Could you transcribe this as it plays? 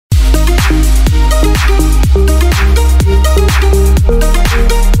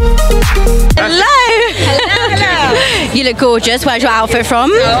You look gorgeous. Where's your outfit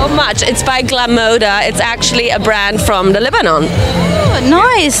from? So much. It's by Glamoda. It's actually a brand from the Lebanon. Oh,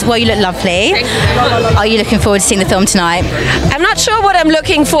 nice. Well, you look lovely. Are you looking forward to seeing the film tonight? I'm not sure what I'm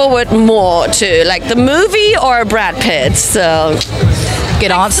looking forward more to, like the movie or Brad Pitt. So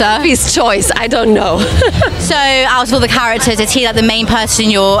good answer. Sophie's choice. I don't know. So, out of all the characters, is he like the main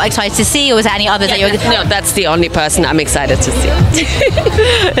person you're excited to see, or is there any others that you're? No, that's the only person I'm excited to see.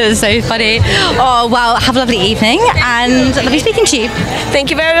 It's so funny. Oh well, have a lovely evening and lovely speaking to you.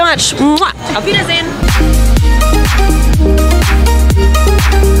 Thank you very much. Mwah. Auf Wiedersehen.